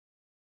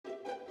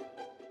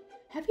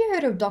Have you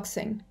heard of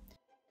doxing?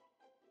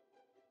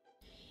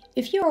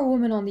 If you are a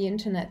woman on the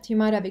internet, you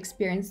might have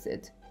experienced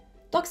it.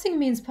 Doxing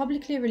means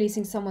publicly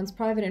releasing someone's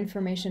private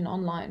information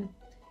online,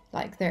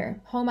 like their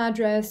home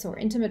address or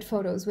intimate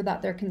photos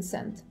without their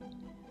consent.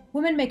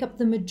 Women make up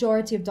the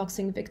majority of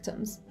doxing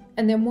victims,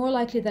 and they're more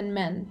likely than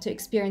men to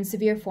experience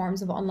severe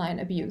forms of online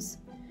abuse.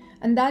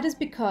 And that is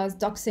because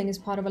doxing is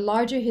part of a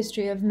larger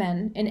history of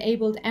men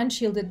enabled and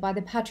shielded by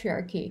the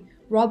patriarchy,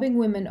 robbing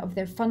women of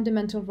their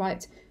fundamental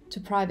right to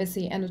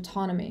privacy and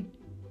autonomy.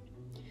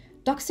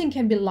 Doxing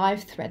can be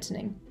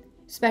life-threatening,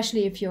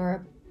 especially if you're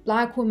a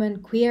Black woman,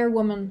 queer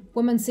woman,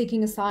 woman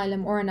seeking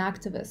asylum, or an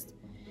activist,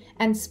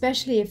 and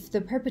especially if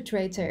the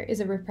perpetrator is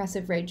a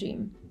repressive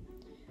regime.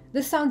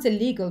 This sounds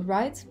illegal,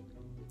 right?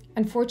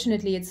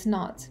 Unfortunately, it's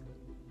not.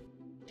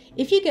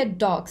 If you get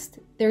doxed,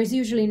 there is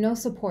usually no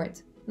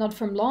support, not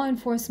from law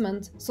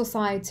enforcement,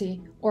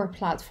 society, or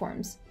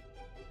platforms.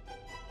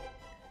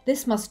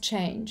 This must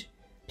change.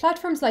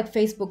 Platforms like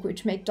Facebook,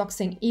 which make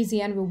doxing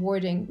easy and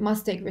rewarding,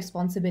 must take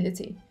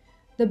responsibility.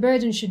 The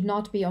burden should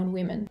not be on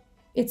women.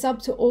 It's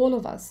up to all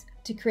of us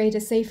to create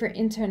a safer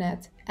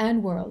internet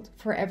and world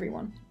for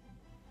everyone.